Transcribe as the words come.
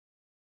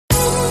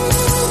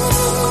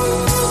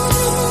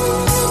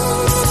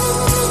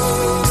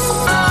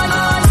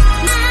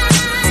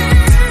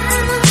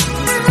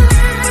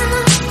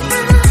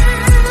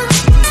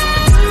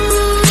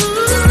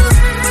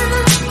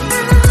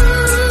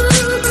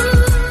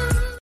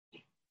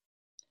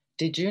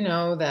Did you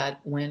know that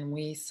when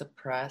we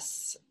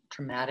suppress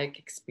traumatic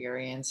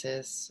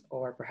experiences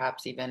or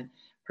perhaps even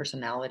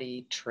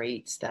personality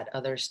traits that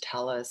others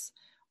tell us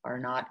are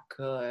not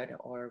good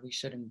or we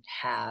shouldn't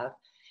have,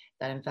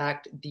 that in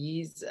fact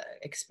these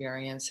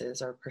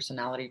experiences or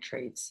personality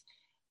traits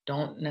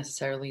don't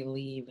necessarily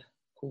leave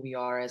who we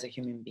are as a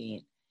human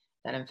being?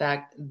 That in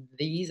fact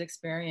these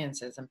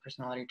experiences and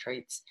personality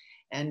traits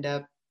end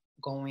up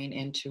going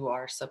into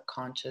our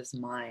subconscious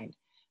mind,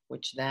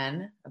 which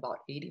then about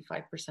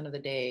 85% of the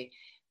day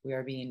we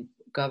are being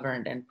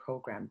governed and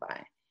programmed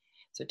by.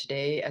 So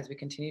today, as we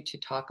continue to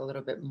talk a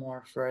little bit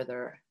more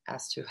further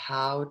as to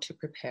how to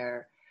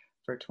prepare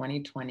for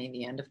 2020,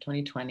 the end of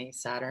 2020,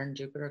 Saturn,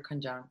 Jupiter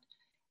conjunct,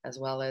 as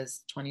well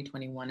as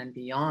 2021 and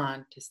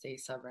beyond to stay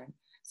sovereign,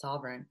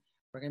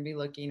 we're going to be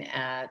looking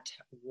at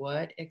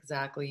what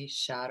exactly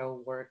shadow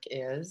work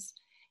is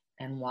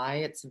and why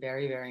it's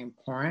very, very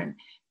important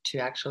to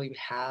actually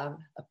have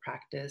a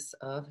practice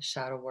of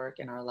shadow work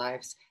in our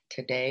lives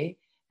today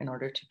in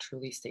order to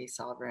truly stay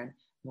sovereign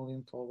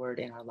moving forward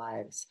in our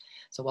lives.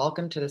 So,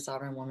 welcome to the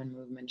Sovereign Woman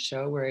Movement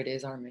Show, where it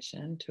is our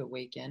mission to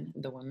awaken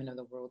the women of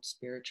the world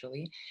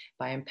spiritually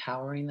by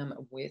empowering them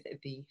with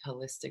the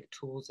holistic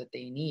tools that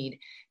they need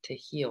to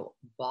heal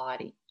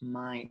body,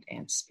 mind,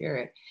 and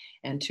spirit,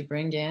 and to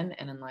bring in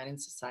an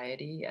enlightened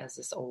society as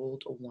this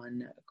old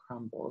one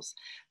crumbles.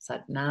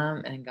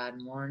 Satnam and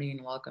God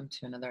morning. Welcome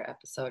to another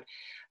episode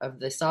of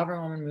the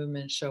Sovereign Woman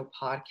Movement Show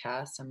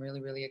podcast. I'm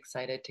really, really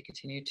excited to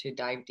continue to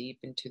dive deep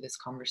into this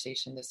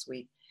conversation this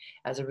week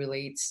as it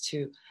relates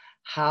to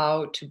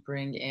how to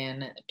bring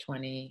in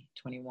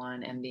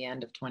 2021 and the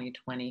end of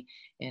 2020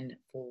 in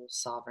full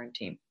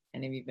sovereignty.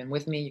 And if you've been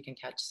with me, you can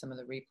catch some of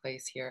the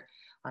replays here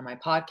on my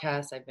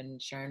podcast. I've been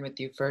sharing with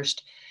you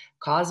first,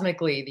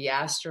 cosmically, the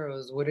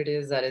astros, what it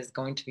is that is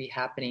going to be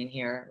happening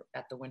here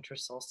at the winter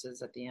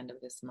solstice at the end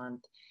of this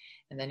month.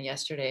 And then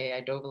yesterday,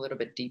 I dove a little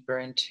bit deeper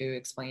into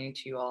explaining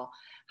to you all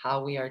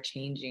how we are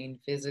changing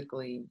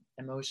physically,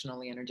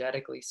 emotionally,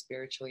 energetically,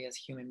 spiritually as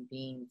human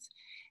beings,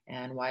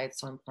 and why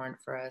it's so important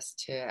for us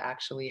to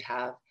actually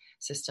have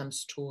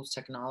systems, tools,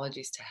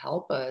 technologies to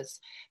help us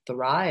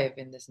thrive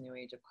in this new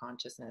age of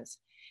consciousness.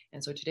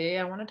 And so today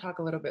I want to talk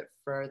a little bit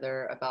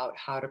further about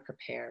how to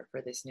prepare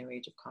for this new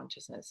age of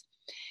consciousness.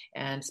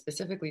 And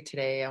specifically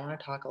today, I want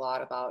to talk a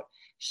lot about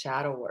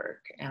shadow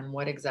work and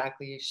what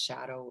exactly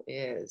shadow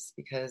is,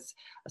 because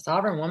a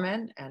sovereign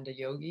woman and a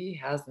yogi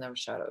has no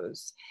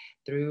shadows.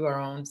 Through our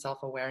own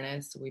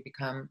self-awareness, we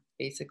become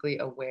basically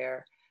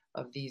aware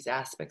of these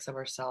aspects of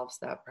ourselves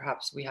that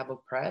perhaps we have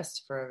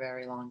oppressed for a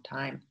very long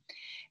time.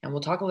 And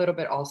we'll talk a little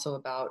bit also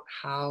about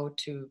how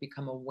to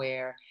become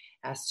aware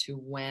as to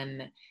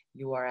when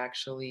you are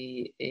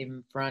actually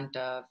in front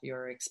of,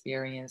 you're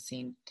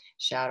experiencing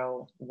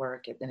shadow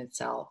work in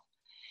itself.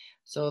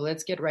 So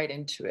let's get right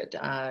into it.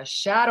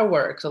 Shadow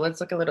work. So let's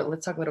talk a little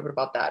bit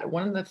about that.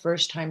 One of the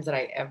first times that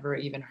I ever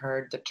even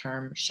heard the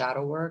term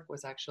shadow work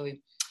was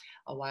actually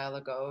a while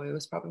ago. It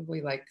was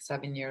probably like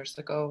 7 years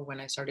ago when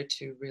I started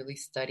to really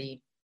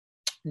study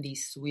the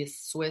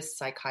Swiss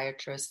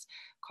psychiatrist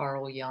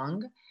Carl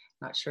Jung.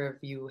 Not sure if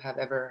you have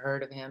ever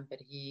heard of him, but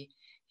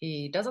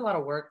he does a lot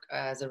of work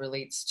as it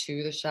relates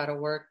to the shadow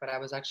work. But I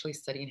was actually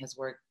studying his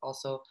work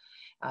also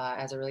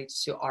as it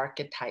relates to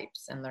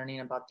archetypes and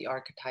learning about the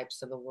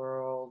archetypes of the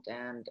world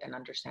and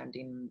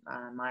understanding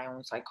my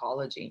own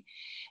psychology.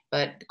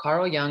 But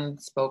Carl Jung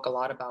spoke a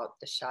lot about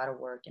the shadow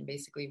work. And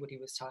basically what he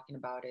was talking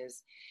about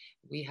is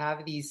we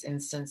have these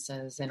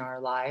instances in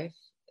our life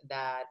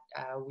that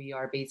we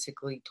are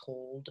basically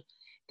told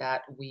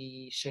that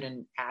we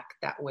shouldn't act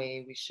that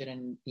way, we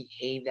shouldn't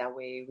behave that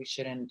way, we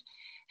shouldn't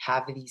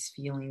have these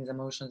feelings,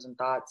 emotions, and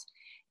thoughts.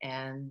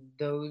 And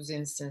those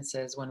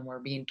instances when we're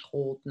being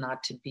told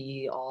not to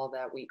be all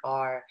that we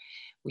are,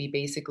 we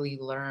basically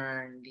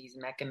learn these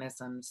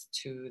mechanisms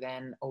to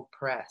then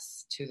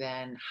oppress, to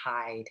then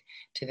hide,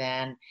 to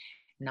then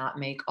not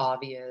make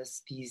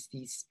obvious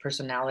these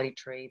personality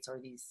traits or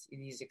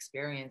these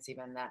experience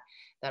even that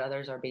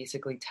others are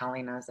basically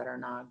telling us that are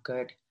not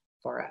good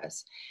for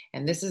us.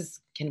 And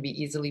this can be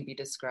easily be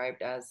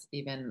described as,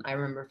 even I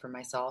remember for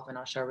myself, and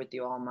I'll share with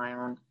you all my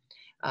own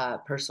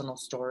personal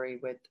story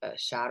with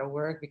shadow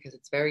work, because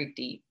it's very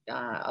deep.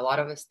 A lot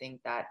of us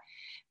think that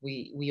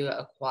we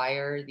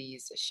acquire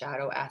these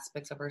shadow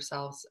aspects of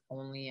ourselves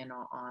only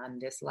on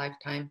this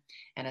lifetime,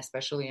 and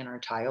especially in our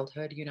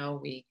childhood. You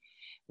know,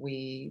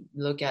 we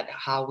look at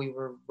how we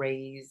were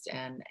raised,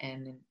 and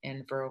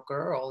for a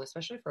girl,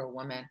 especially for a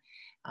woman,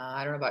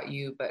 I don't know about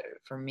you, but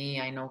for me,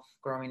 I know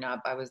growing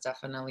up, I was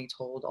definitely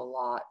told a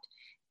lot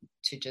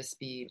to just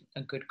be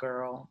a good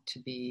girl,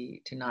 to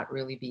not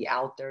really be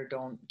out there,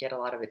 don't get a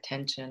lot of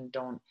attention,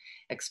 don't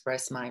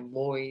express my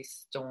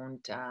voice,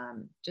 don't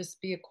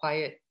just be a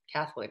quiet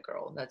Catholic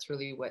girl. That's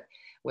really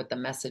what the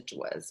message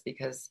was,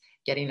 because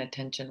getting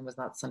attention was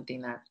not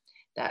something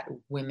that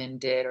women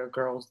did or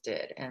girls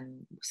did,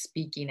 and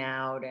speaking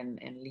out and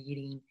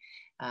leading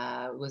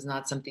was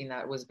not something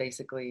that was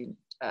basically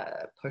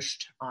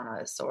pushed on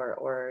us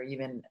or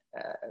even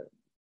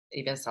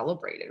even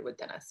celebrated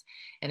within us.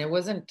 And it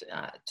wasn't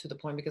to the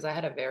point, because I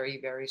had a very,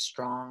 very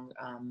strong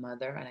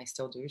mother, and I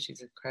still do.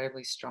 She's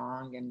incredibly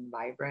strong and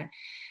vibrant.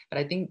 But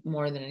I think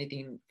more than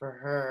anything for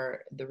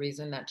her, the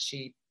reason that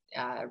she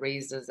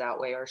raised us that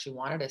way, or she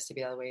wanted us to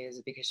be that way,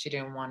 is because she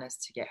didn't want us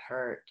to get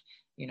hurt.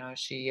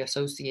 She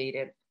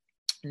associated,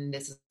 and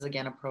this is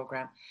again a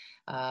program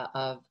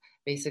of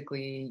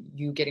basically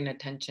you getting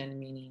attention,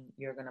 meaning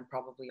you're going to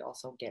probably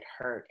also get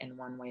hurt in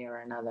one way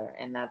or another.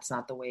 And that's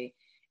not the way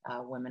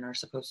women are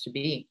supposed to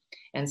be.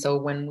 And so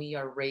when we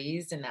are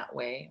raised in that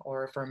way,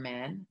 or for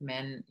men,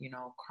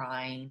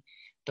 crying,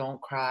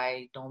 don't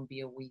cry, don't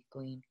be a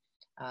weakling,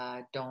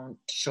 don't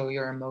show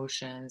your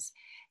emotions,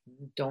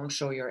 don't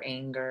show your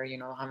anger.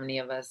 How many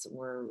of us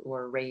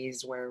were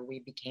raised where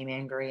we became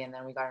angry and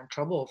then we got in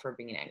trouble for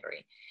being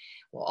angry?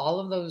 Well, all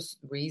of those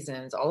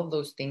reasons, all of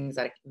those things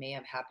that may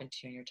have happened to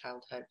you in your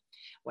childhood,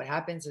 what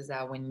happens is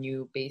that when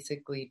you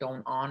basically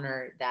don't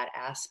honor that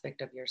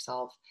aspect of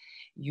yourself,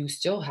 you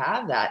still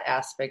have that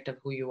aspect of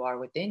who you are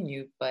within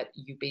you, but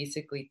you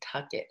basically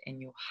tuck it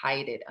and you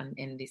hide it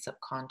in the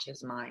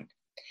subconscious mind.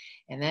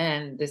 And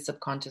then this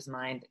subconscious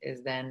mind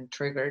is then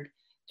triggered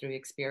through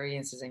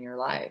experiences in your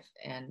life.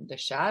 And the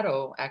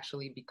shadow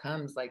actually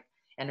becomes like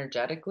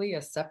energetically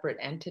a separate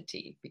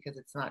entity, because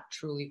it's not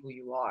truly who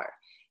you are.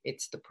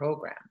 It's the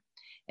program.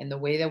 And the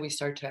way that we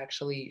start to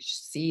actually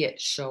see it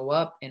show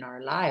up in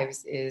our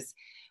lives is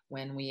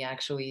when we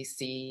actually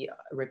see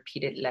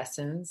repeated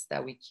lessons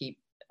that we keep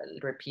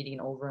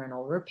repeating over and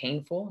over,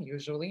 painful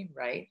usually,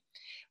 right?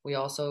 We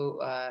also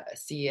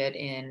see it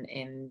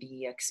in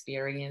the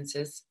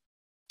experiences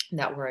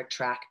that we're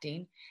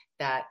attracting,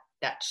 that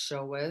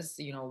show us,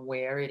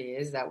 where it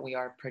is that we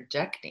are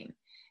projecting.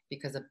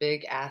 Because a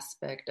big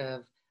aspect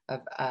of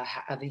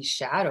these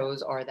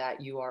shadows are that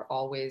you are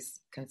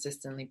always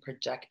consistently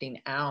projecting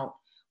out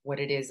what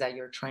it is that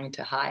you're trying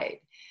to hide.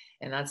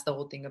 And that's the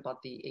whole thing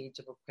about the age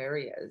of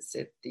Aquarius.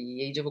 At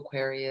the age of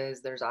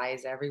Aquarius, there's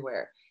eyes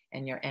everywhere,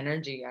 and your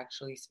energy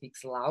actually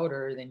speaks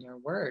louder than your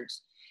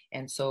words.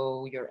 And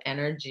so your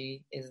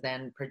energy is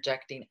then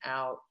projecting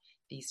out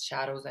these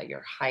shadows that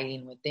you're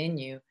hiding within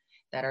you,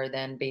 that are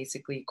then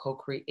basically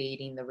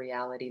co-creating the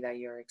reality that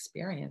you're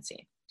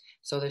experiencing.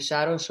 So the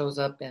shadow shows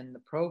up in the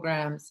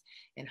programs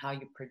and how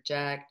you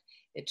project.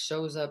 It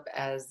shows up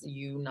as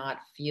you not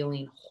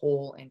feeling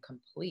whole and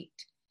complete,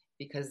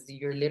 because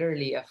you're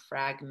literally a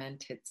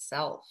fragmented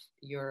self.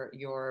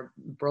 You're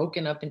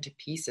broken up into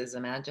pieces,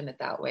 imagine it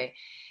that way,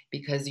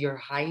 because you're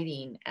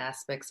hiding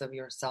aspects of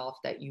yourself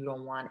that you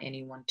don't want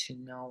anyone to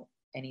know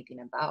anything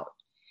about.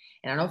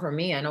 And I know for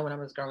me, I know when I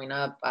was growing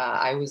up,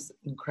 I was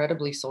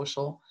incredibly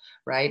social,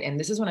 right? And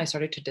this is when I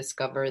started to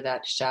discover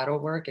that shadow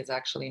work is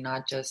actually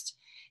not just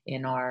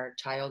in our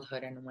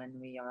childhood and when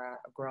we are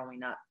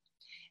growing up.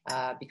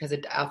 Because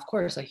it, of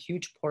course, a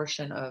huge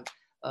portion of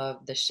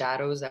the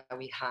shadows that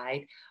we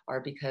hide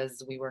are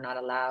because we were not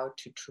allowed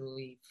to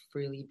truly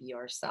freely be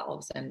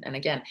ourselves. And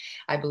again,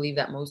 I believe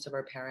that most of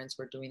our parents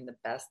were doing the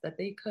best that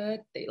they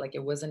could.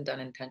 It wasn't done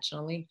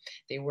intentionally.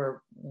 They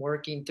were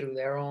working through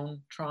their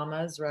own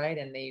traumas, right?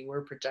 And they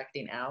were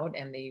projecting out,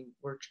 and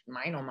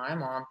I know my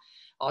mom,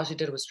 all she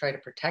did was try to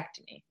protect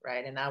me,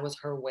 right? And that was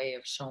her way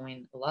of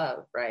showing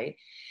love, right?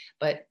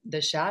 But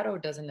the shadow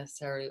doesn't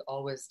necessarily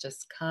always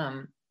just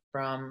come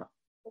from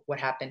what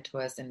happened to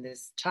us in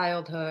this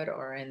childhood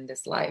or in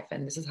this life.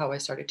 And this is how I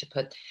started to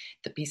put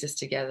the pieces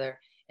together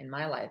in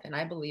my life. And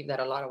I believe that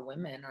a lot of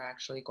women are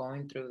actually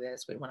going through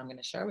this with what I'm going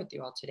to share with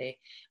you all today,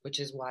 which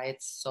is why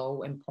it's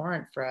so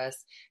important for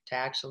us to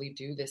actually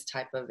do this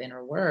type of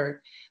inner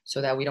work,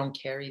 so that we don't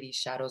carry these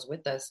shadows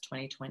with us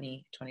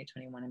 2020,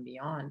 2021 and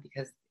beyond.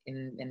 Because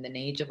in the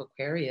age of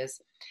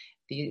Aquarius,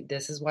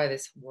 this is why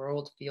this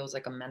world feels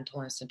like a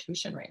mental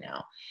institution right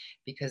now,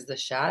 because the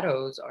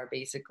shadows are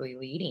basically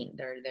leading.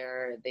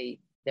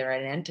 They're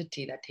an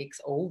entity that takes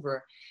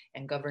over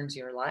and governs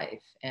your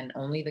life, and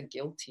only the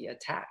guilty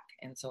attack.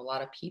 And so a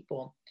lot of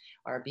people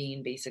are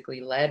being basically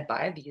led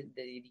by these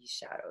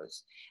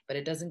shadows. But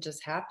it doesn't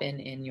just happen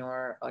in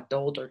your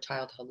adult or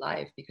childhood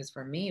life, because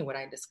for me, what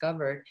I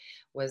discovered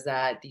was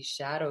that these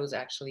shadows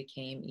actually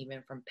came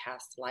even from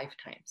past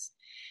lifetimes.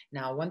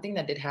 Now, one thing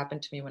that did happen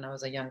to me when I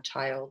was a young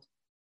child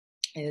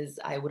is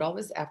I would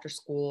always, after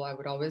school, I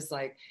would always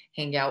like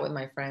hang out with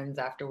my friends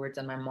afterwards.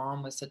 And my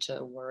mom was such a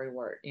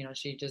worrywart.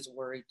 She just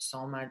worried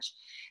so much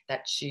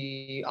that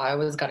I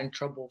always got in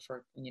trouble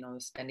for,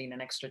 spending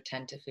an extra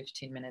 10 to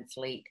 15 minutes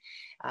late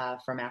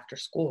from after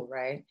school,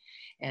 right?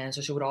 And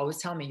so she would always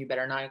tell me, you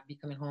better not be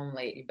coming home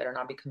late. You better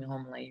not be coming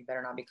home late. You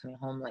better not be coming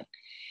home late.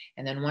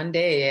 And then one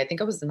day, I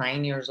think I was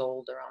 9 years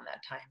old around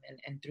that time.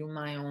 And through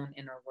my own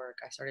inner work,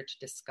 I started to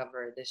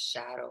discover this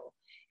shadow.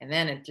 And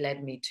then it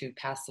led me to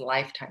past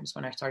lifetimes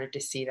when I started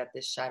to see that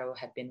this shadow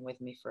had been with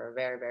me for a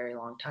very, very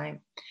long time.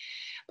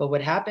 But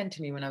what happened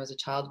to me when I was a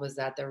child was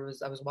that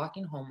I was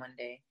walking home one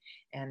day,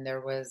 and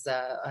there was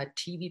a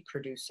TV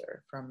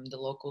producer from the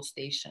local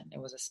station. It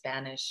was a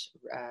Spanish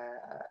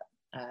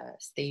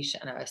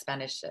station, a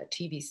Spanish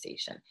TV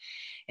station,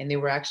 and they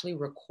were actually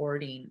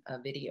recording a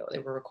video. They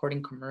were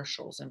recording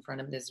commercials in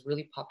front of this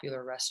really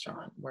popular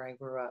restaurant where I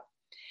grew up.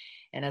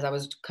 And as I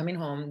was coming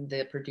home,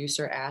 the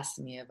producer asked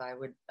me if I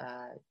would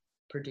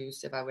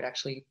if I would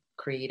actually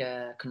create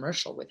a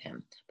commercial with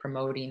him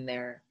promoting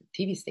their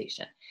TV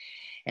station.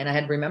 And I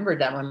had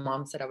remembered that my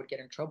mom said I would get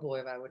in trouble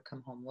if I would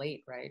come home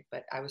late, right?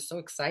 But I was so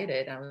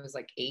excited. I was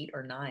like 8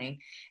 or 9.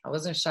 I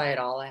wasn't shy at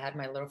all. I had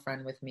my little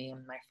friend with me,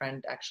 and my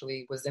friend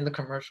actually was in the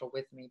commercial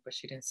with me, but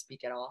she didn't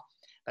speak at all.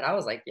 But I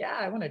was like, yeah,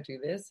 I want to do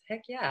this.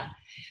 Heck yeah.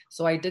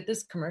 So I did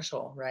this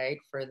commercial, right,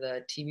 for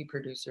the TV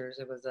producers.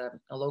 It was a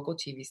local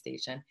TV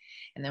station.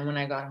 And then when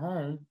I got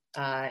home,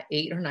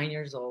 8 or 9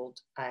 years old,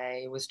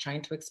 I was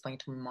trying to explain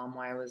to my mom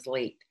why I was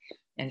late,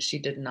 and she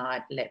did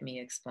not let me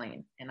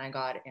explain, and I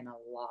got in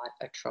a lot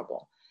of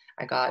trouble.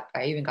 I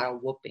even got a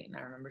whooping.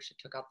 I remember she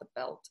took out the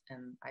belt,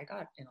 and I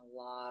got in a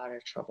lot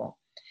of trouble.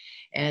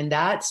 And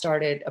that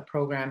started a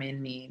program in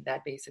me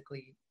that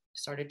basically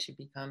started to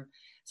become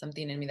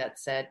something in me that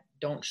said,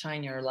 don't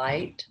shine your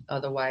light,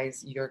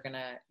 otherwise you're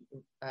gonna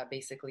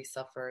basically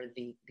suffer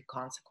the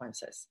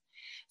consequences.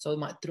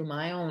 So through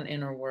my own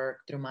inner work,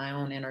 through my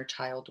own inner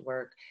child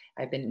work,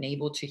 I've been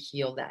able to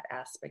heal that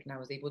aspect, and I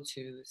was able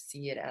to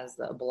see it as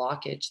a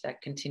blockage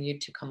that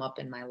continued to come up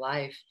in my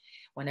life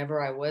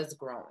whenever I was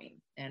growing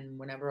and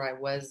whenever I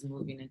was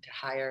moving into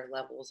higher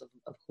levels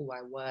of who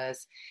I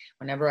was,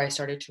 whenever I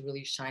started to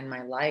really shine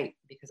my light,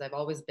 because I've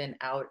always been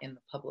out in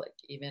the public.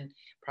 Even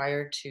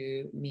prior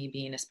to me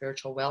being a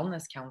spiritual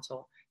wellness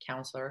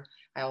counselor,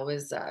 I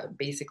always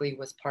basically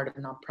was part of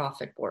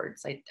nonprofit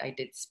boards. I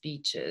did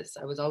speeches.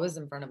 I was always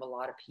in front of a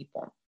lot of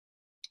people.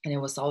 And it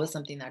was always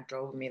something that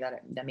drove me,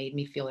 that made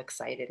me feel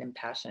excited and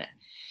passionate.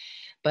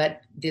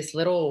 But this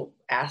little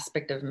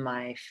aspect of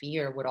my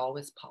fear would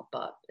always pop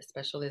up,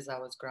 especially as I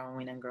was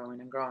growing and growing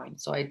and growing.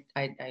 So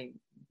I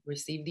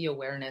received the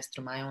awareness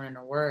through my own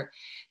inner work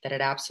that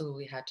it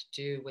absolutely had to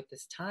do with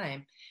this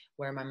time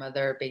where my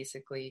mother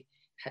basically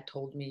had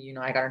told me,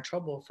 I got in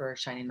trouble for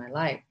shining my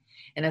light.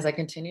 And as I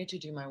continued to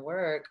do my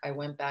work, I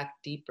went back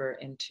deeper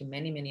into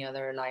many, many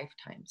other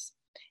lifetimes.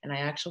 And I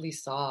actually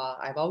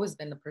I've always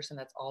been the person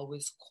that's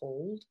always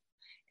cold.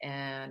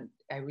 And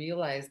I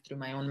realized through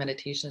my own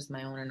meditations,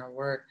 my own inner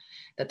work,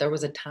 that there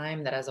was a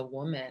time that as a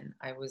woman,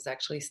 I was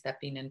actually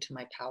stepping into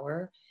my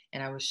power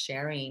and I was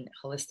sharing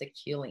holistic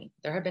healing.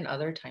 There have been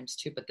other times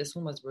too, but this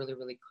one was really,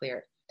 really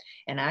clear.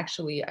 And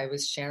actually, I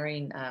was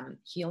sharing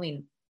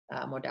healing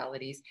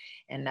modalities,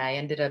 and I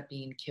ended up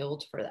being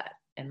killed for that.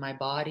 And my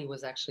body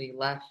was actually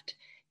left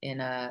in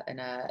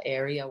a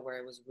area where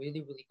it was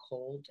really, really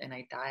cold, and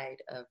I died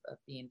of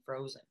being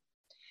frozen.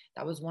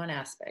 That was one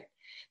aspect.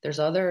 There's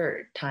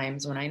other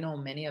times when I know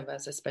many of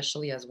us,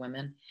 especially as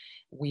women,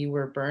 we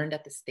were burned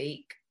at the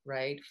stake,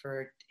 right,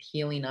 for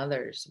healing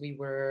others. We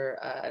were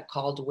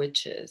called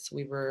witches.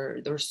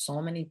 There were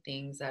so many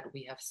things that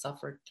we have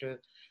suffered through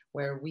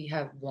where we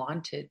have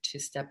wanted to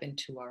step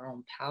into our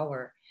own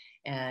power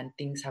and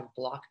things have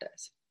blocked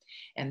us.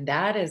 And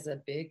that is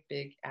a big,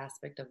 big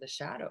aspect of the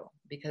shadow,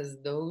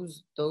 because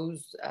those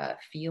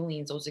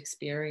feelings, those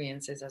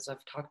experiences, as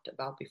I've talked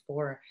about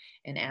before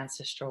in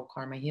ancestral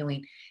karma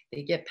healing,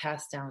 they get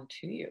passed down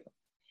to you.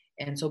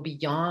 And so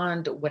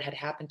beyond what had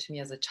happened to me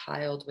as a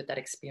child with that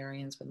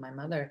experience with my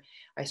mother,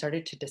 I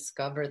started to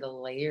discover the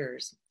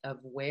layers of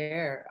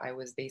where I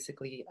was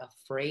basically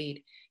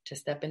afraid to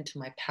step into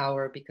my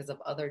power because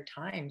of other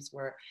times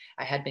where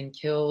I had been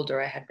killed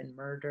or I had been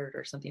murdered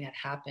or something had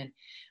happened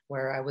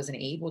where I wasn't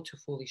able to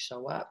fully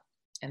show up.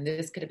 And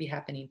this could be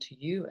happening to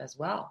you as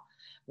well,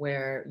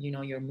 where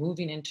you're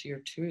moving into your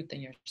truth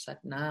and your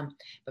Satnam,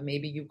 but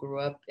maybe you grew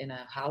up in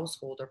a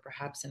household or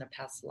perhaps in a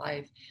past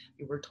life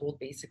you were told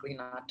basically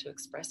not to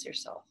express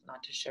yourself,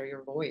 not to share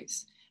your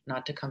voice,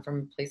 not to come from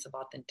a place of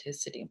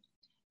authenticity,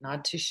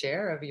 not to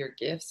share of your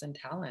gifts and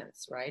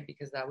talents, right?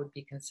 Because that would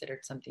be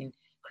considered something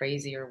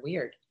crazy or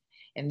weird.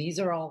 And these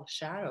are all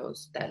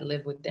shadows that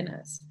live within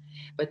us.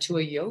 But to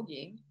a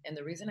yogi, and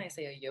the reason I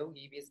say a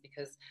yogi is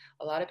because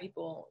a lot of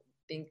people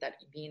think that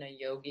being a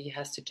yogi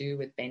has to do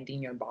with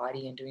bending your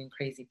body and doing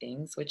crazy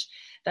things, which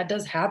that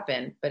does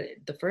happen. But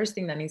the first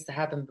thing that needs to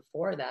happen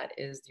before that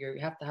is you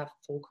have to have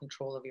full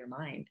control of your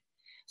mind.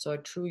 So a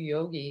true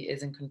yogi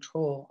is in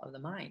control of the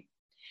mind.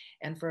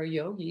 And for a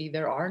yogi,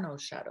 there are no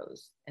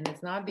shadows. And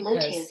it's not because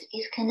Bluetooth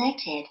is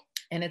connected.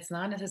 And it's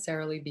not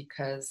necessarily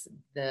because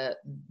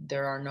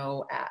there are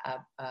no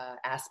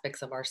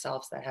aspects of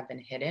ourselves that have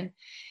been hidden.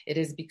 It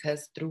is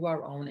because through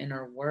our own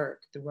inner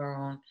work, through our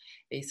own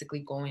basically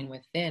going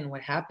within,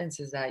 what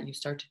happens is that you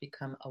start to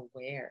become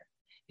aware.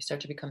 You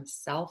start to become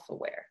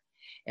self-aware.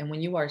 And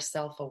when you are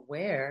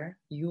self-aware,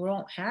 you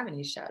don't have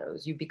any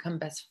shadows. You become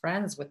best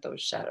friends with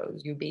those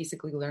shadows. You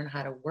basically learn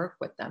how to work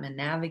with them and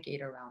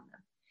navigate around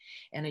them.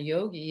 And a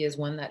yogi is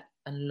one that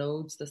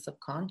unloads the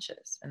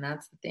subconscious. And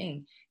that's the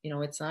thing.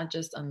 It's not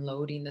just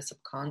unloading the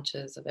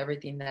subconscious of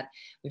everything that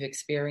we've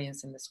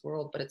experienced in this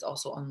world, but it's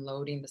also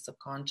unloading the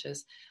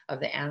subconscious of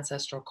the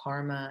ancestral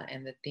karma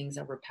and the things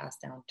that were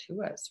passed down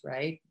to us,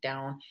 right?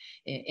 Down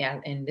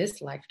in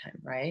this lifetime,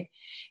 right?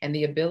 And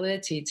the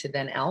ability to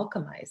then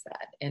alchemize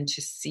that and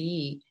to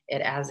see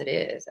it as it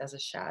is, as a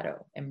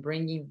shadow, and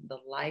bringing the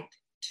light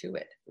to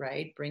it,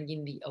 right?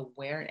 Bringing the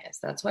awareness.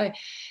 That's why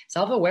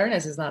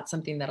self-awareness is not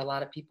something that a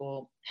lot of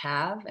people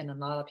have and a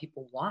lot of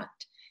people want,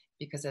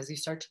 because as you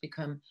start to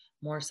become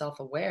more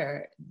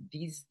self-aware,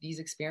 these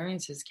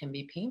experiences can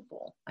be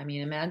painful. I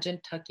mean, imagine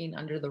tucking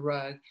under the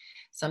rug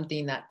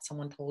something that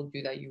someone told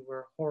you that you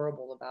were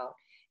horrible about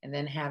and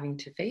then having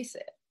to face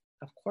it.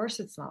 Of course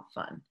it's not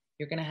fun.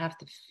 You're going to have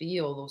to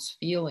feel those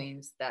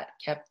feelings that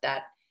kept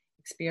that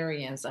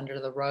experience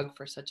under the rug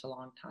for such a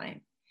long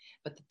time.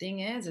 But the thing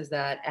is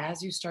that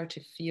as you start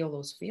to feel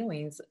those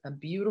feelings,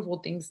 beautiful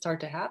things start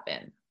to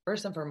happen.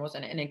 First and foremost,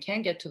 and it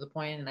can get to the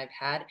point, and I've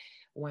had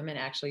women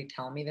actually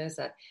tell me this,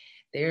 that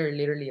they're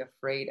literally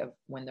afraid of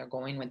when they're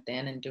going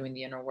within and doing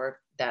the inner work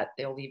that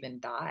they'll even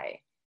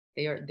die.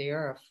 They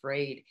are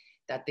afraid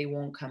that they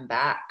won't come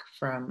back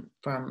from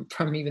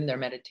even their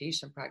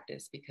meditation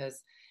practice,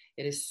 because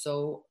it is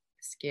so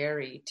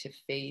scary to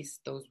face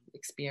those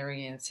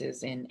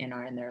experiences in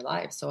their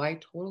lives. So I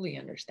totally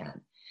understand.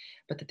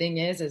 But the thing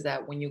is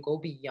that when you go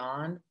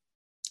beyond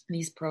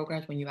these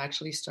programs, when you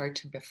actually start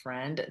to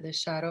befriend the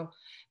shadow,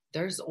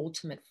 there's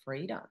ultimate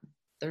freedom.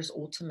 There's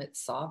ultimate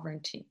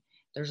sovereignty.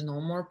 There's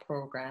no more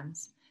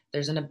programs.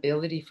 There's an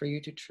ability for you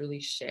to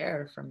truly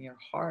share from your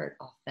heart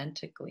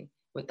authentically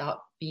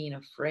without being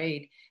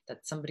afraid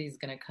that somebody's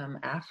going to come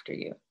after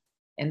you.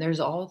 And there's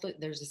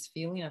this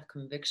feeling of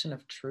conviction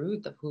of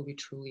truth of who we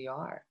truly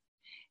are.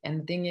 And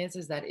the thing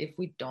is that if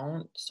we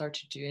don't start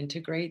to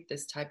integrate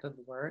this type of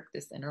work,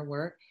 this inner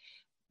work,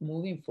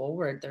 moving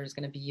forward, there's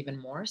going to be even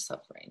more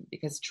suffering,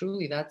 because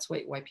truly that's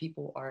why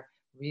people are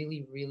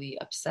really, really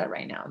upset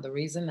right now. The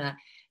reason that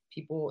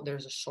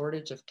there's a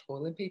shortage of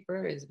toilet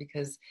paper is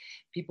because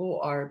people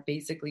are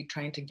basically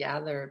trying to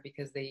gather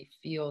because they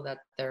feel that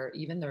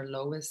even their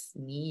lowest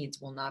needs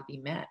will not be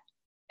met.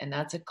 And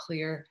that's a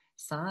clear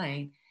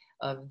sign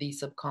of the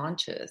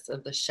subconscious,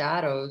 of the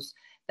shadows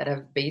that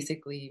have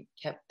basically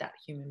kept that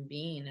human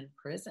being in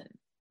prison.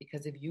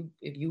 Because if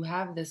you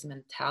have this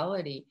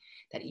mentality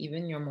that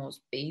even your most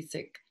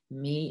basic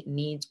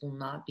needs will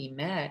not be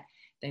met,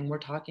 then we're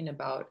talking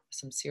about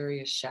some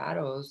serious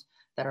shadows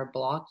that are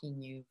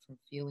blocking you from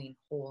feeling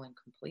whole and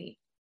complete.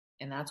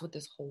 And that's what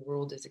this whole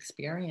world is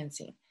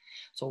experiencing.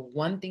 So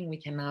one thing we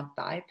cannot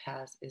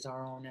bypass is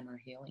our own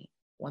inner healing.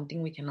 One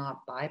thing we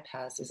cannot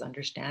bypass is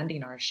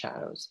understanding our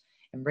shadows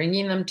and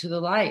bringing them to the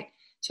light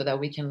so that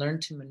we can learn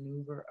to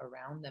maneuver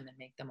around them and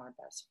make them our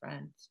best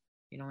friends.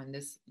 In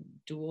this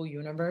dual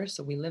universe,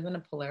 so we live in a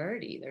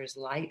polarity. There's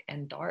light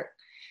and dark.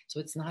 So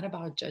it's not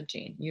about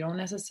judging. You don't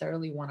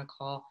necessarily want to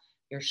call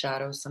your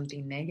shadows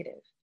something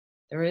negative.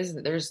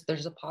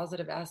 There's a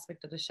positive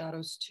aspect of the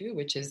shadows too,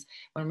 which is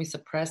when we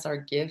suppress our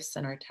gifts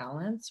and our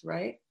talents,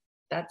 right?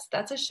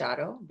 That's a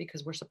shadow,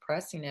 because we're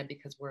suppressing it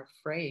because we're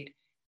afraid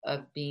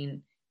of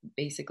being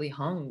basically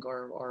hung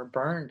or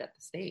burned at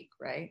the stake,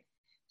 right?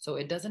 So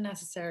it doesn't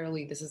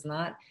necessarily, this is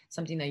not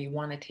something that you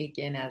want to take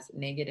in as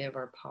negative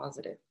or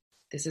positive.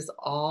 This is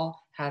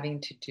all having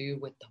to do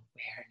with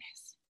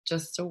awareness,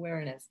 just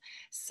awareness,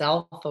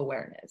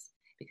 self-awareness,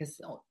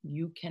 because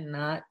you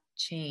cannot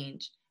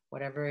change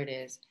whatever it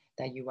is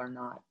that you are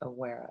not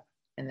aware of.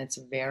 And it's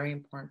very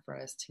important for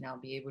us to now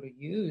be able to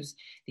use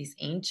these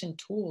ancient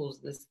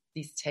tools,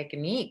 these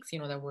techniques,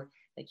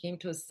 that came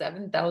to us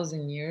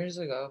 7,000 years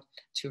ago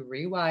to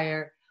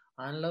rewire,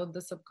 unload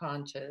the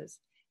subconscious,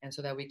 and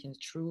so that we can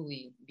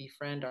truly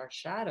befriend our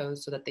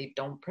shadows so that they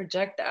don't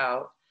project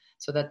out,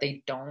 so that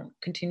they don't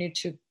continue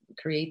to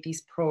create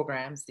these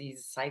programs,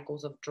 these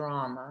cycles of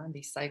drama,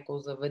 these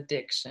cycles of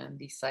addiction,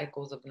 these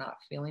cycles of not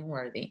feeling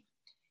worthy,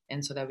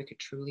 and so that we could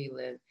truly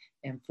live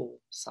in full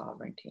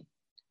sovereignty,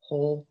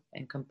 whole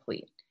and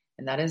complete.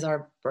 And that is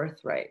our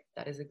birthright.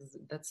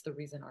 That's the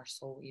reason our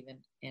soul even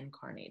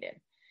incarnated.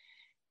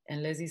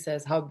 And Lizzie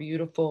says, how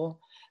beautiful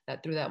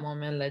that through that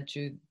moment led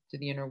you to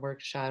the inner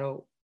work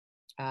shadow,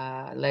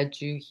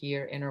 led you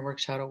here. Inner work,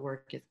 shadow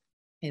work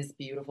is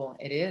beautiful.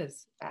 It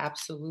is,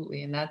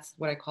 absolutely. And that's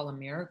what I call a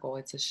miracle.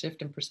 It's a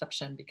shift in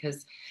perception,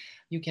 because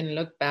you can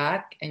look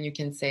back and you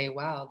can say,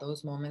 wow,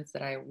 those moments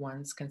that I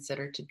once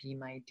considered to be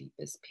my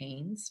deepest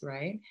pains,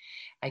 right?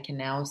 I can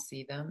now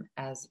see them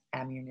as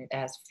ammunition,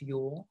 as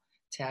fuel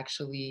to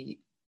actually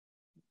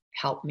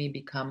help me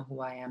become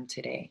who I am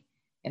today.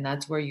 And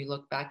that's where you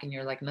look back and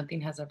you're like,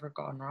 nothing has ever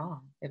gone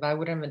wrong. If I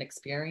wouldn't have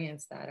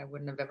experienced that, I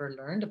wouldn't have ever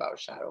learned about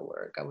shadow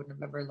work. I wouldn't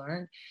have ever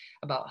learned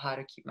about how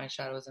to keep my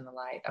shadows in the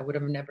light. I would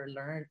have never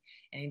learned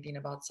anything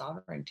about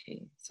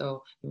sovereignty.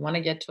 So you want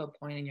to get to a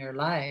point in your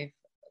life,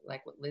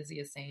 like what Lizzie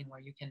is saying, where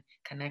you can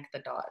connect the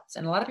dots.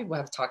 And a lot of people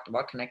have talked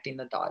about connecting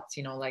the dots,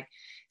 like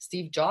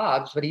Steve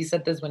Jobs, but he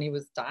said this when he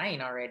was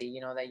dying already,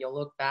 that you'll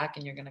look back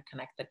and you're going to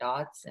connect the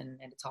dots, and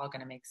it's all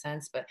going to make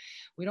sense. But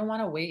we don't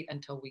want to wait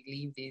until we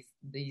leave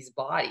these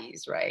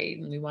bodies, right?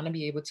 And we want to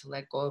be able to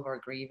let go of our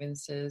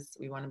grievances.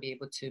 We want to be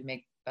able to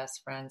make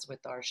best friends with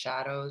our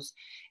shadows,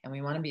 and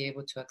we want to be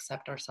able to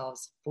accept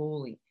ourselves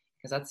fully,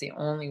 because that's the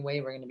only way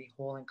we're going to be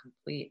whole and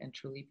complete and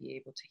truly be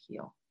able to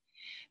heal.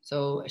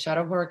 So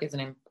shadow work is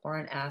an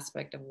important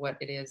aspect of what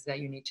it is that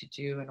you need to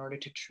do in order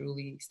to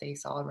truly stay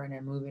sovereign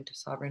and move into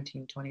sovereignty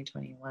in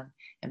 2021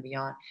 and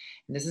beyond.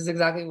 And this is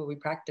exactly what we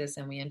practice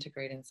and we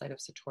integrate inside of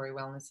Satori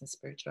Wellness and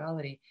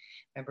Spirituality,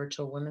 my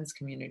virtual women's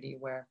community,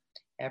 where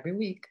every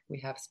week we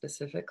have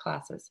specific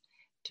classes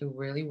to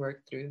really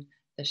work through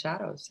the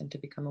shadows and to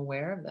become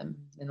aware of them,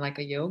 and like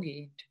a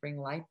yogi, to bring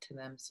light to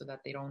them so that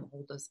they don't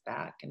hold us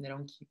back and they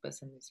don't keep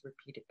us in these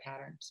repeated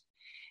patterns.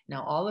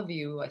 Now, all of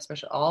you,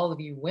 especially all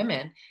of you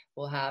women,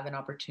 will have an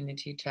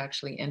opportunity to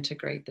actually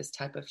integrate this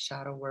type of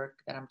shadow work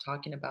that I'm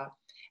talking about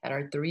at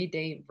our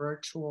 3-day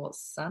virtual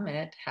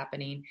summit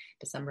happening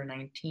December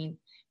 19th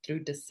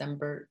through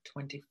December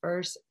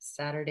 21st,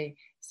 Saturday,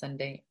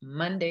 Sunday,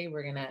 Monday.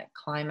 We're going to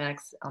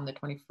climax on the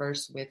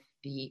 21st with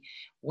the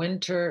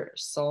winter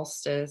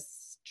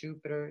solstice,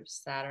 Jupiter,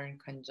 Saturn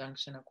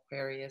conjunction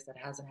Aquarius that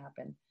hasn't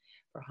happened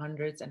for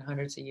hundreds and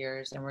hundreds of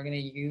years. And we're going to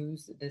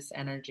use this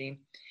energy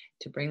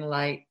to bring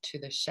light to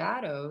the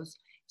shadows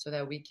so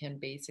that we can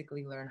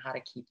basically learn how to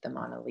keep them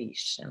on a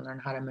leash and learn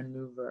how to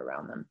maneuver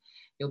around them.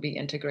 You'll be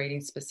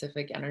integrating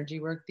specific energy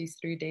work these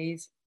 3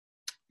 days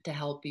to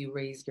help you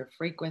raise your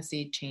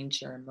frequency,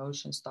 change your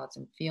emotions, thoughts,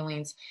 and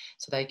feelings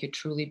so that you could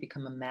truly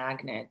become a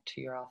magnet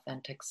to your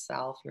authentic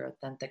self, your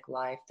authentic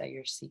life that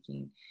you're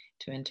seeking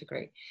to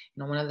integrate.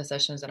 One of the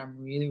sessions that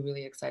I'm really,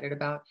 really excited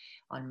about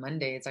on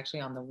Monday, it's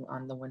actually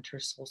on the winter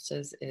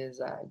solstice, is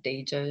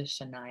Deja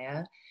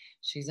Shania.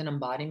 She's an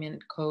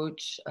embodiment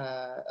coach,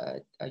 a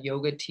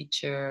yoga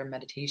teacher,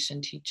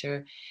 meditation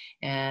teacher,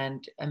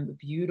 and a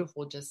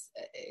beautiful just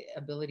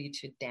ability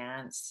to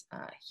dance,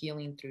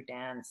 healing through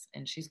dance.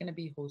 And she's going to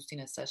be hosting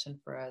a session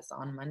for us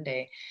on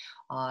Monday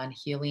on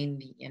healing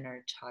the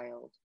inner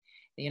child.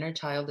 The inner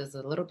child is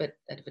a little bit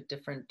of a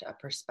different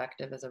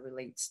perspective as it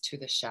relates to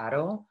the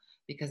shadow,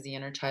 because the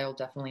inner child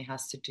definitely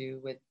has to do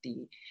with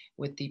the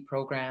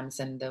programs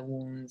and the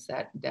wounds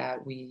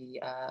that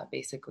we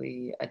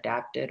basically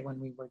adapted when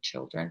we were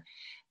children.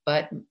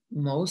 But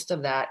most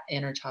of that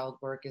inner child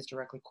work is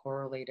directly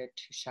correlated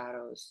to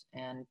shadows.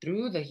 And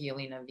through the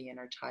healing of the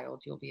inner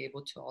child, you'll be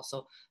able to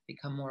also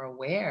become more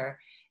aware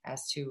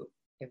as to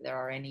if there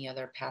are any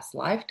other past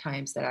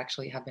lifetimes that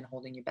actually have been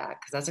holding you back.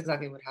 Because that's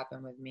exactly what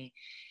happened with me.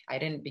 I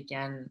didn't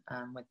begin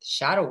with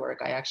shadow work.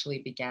 I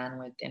actually began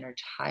with inner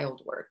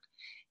child work.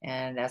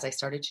 And as I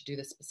started to do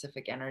the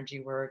specific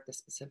energy work, the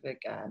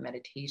specific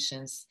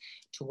meditations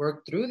to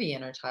work through the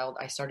inner child,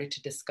 I started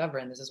to discover,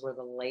 and this is where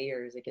the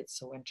layers, it gets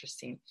so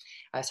interesting.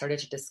 I started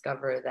to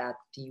discover that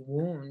the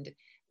wound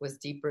was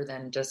deeper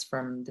than just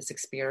from this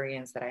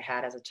experience that I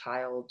had as a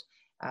child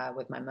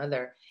with my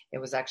mother. It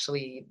was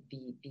actually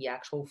the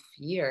actual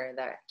fear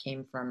that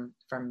came from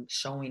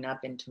showing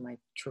up into my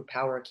true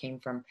power came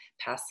from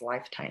past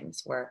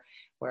lifetimes, where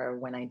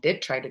when I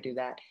did try to do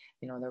that,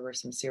 there were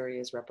some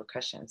serious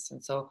repercussions.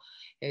 And so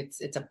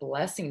it's a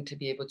blessing to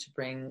be able to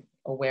bring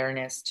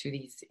awareness to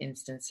these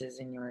instances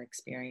in your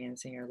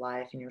experience, in your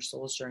life, in your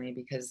soul's journey,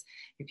 because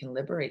you can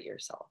liberate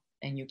yourself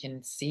and you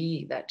can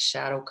see that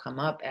shadow come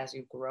up as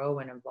you grow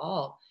and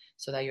evolve,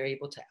 so that you're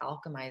able to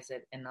alchemize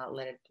it and not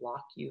let it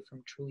block you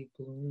from truly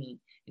blooming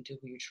into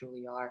who you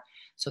truly are.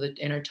 So the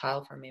inner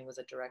child for me was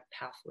a direct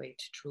pathway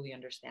to truly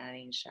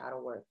understanding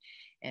shadow work.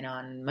 And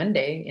on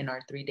Monday, in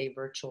our 3-day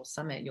virtual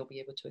summit, you'll be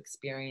able to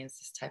experience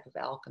this type of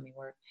alchemy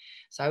work.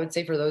 So I would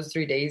say for those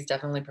 3 days,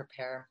 definitely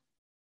prepare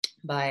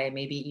by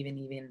maybe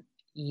even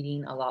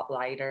eating a lot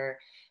lighter,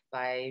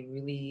 by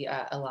really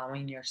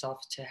allowing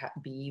yourself to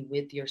be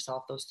with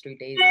yourself those 3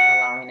 days, not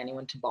allowing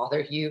anyone to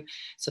bother you,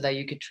 so that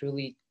you could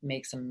truly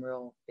make some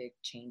real big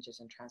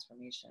changes and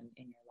transformation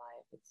in your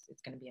life.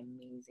 It's going to be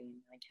amazing.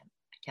 I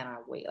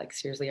cannot wait. Like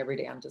seriously, every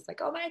day I'm just like,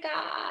 oh my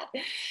God.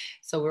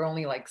 So we're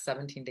only like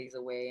 17 days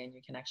away, and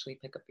you can actually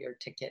pick up your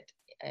ticket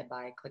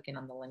by clicking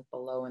on the link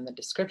below in the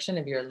description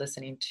if you're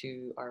listening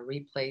to our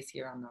replays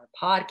here on our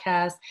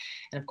podcast.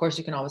 And of course,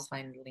 you can always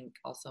find the link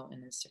also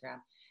in Instagram,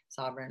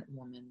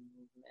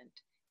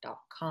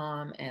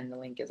 sovereignwomanmovement.com, and the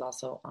link is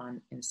also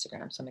on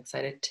Instagram. So I'm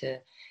excited to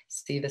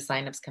see the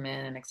signups come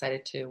in and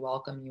excited to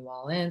welcome you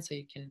all in so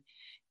you can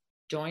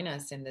join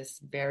us in this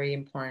very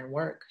important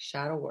work,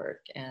 shadow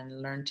work,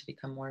 and learn to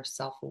become more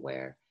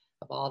self-aware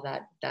of all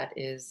that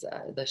is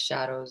the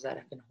shadows that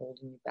have been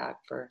holding you back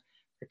for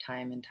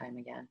time and time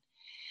again.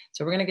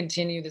 So we're going to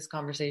continue this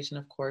conversation,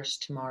 of course,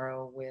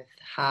 tomorrow with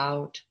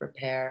how to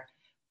prepare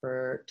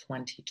for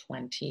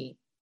 2020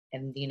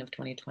 ending of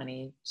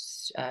 2020,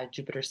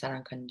 Jupiter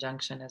Saturn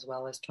conjunction, as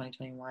well as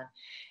 2021.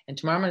 And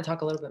tomorrow I'm going to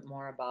talk a little bit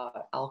more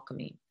about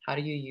alchemy. How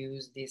do you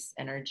use this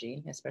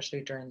energy,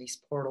 especially during these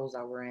portals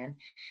that we're in,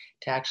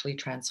 to actually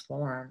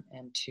transform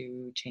and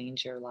to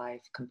change your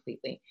life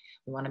completely?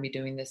 We want to be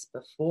doing this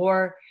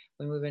before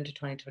we move into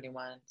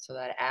 2021, so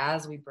that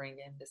as we bring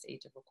in this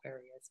age of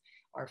Aquarius,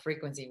 our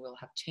frequency will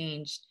have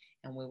changed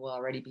and we will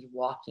already be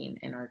walking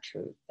in our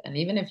truth. And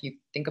even if you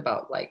think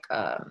about like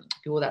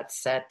people that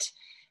set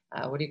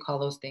what do you call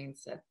those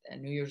things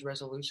at New Year's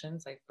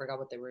resolutions? I forgot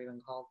what they were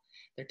even called.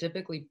 They're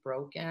typically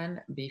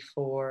broken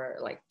before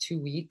like 2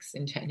 weeks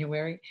in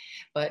January.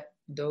 But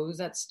those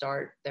that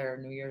start their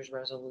New Year's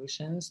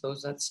resolutions,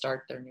 those that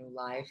start their new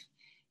life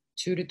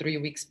 2 to 3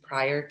 weeks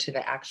prior to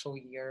the actual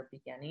year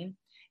beginning,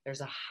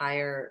 there's a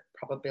higher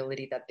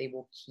probability that they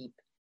will keep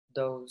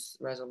those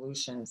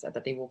resolutions,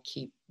 that they will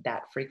keep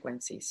that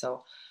frequency.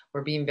 So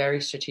we're being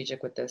very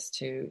strategic with this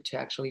to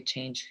actually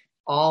change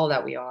all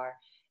that we are,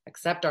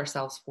 accept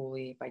ourselves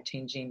fully by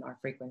changing our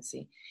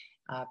frequency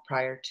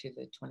prior to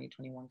the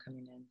 2021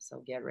 coming in.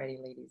 So get ready,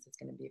 ladies. It's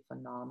going to be a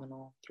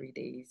phenomenal 3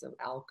 days of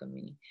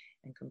alchemy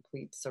and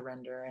complete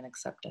surrender and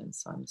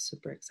acceptance. So I'm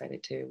super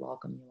excited to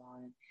welcome you all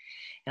in.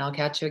 And I'll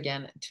catch you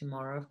again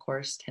tomorrow, of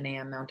course, 10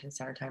 a.m. Mountain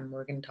Standard Time.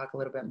 We're going to talk a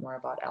little bit more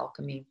about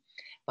alchemy,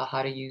 about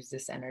how to use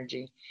this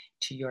energy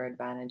to your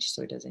advantage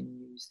so it doesn't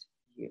use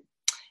you.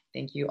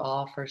 Thank you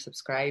all for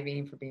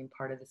subscribing, for being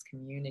part of this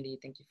community.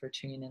 Thank you for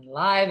tuning in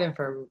live and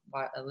for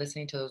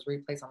listening to those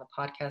replays on the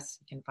podcast.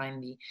 You can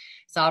find the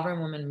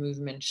Sovereign Woman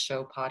Movement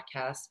Show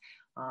podcast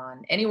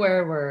on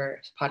anywhere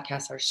where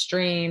podcasts are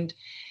streamed,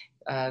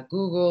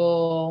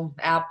 Google,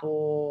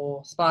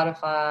 Apple,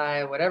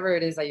 Spotify, whatever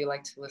it is that you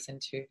like to listen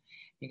to.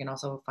 You can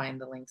also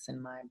find the links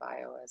in my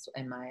bio as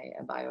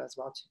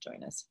well to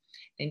join us.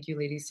 Thank you,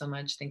 ladies, so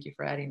much. Thank you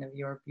for adding of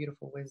your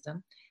beautiful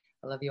wisdom.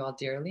 I love you all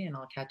dearly, and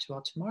I'll catch you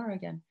all tomorrow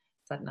again.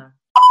 Satnam.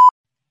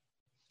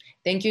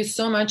 Thank you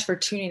so much for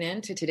tuning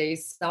in to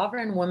today's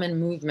Sovereign Woman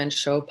Movement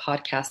Show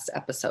podcast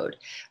episode.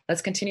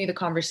 Let's continue the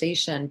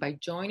conversation by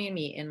joining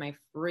me in my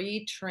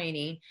free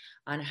training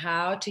on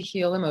how to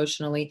heal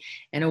emotionally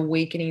and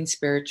awakening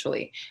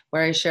spiritually,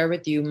 where I share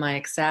with you my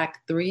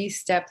exact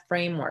 3-step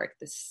framework,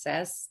 the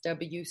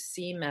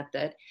SWC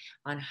method,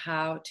 on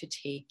how to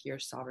take your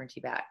sovereignty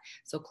back.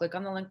 So click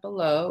on the link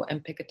below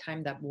and pick a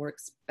time that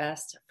works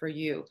best for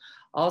you.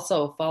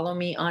 Also, follow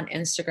me on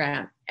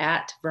Instagram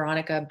at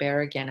Veronica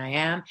Barragan, I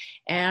am,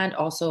 and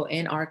also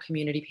in our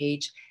community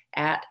page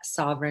at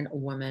Sovereign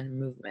Woman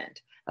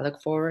Movement. I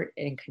look forward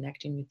in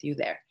connecting with you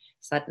there.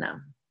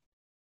 Satnam.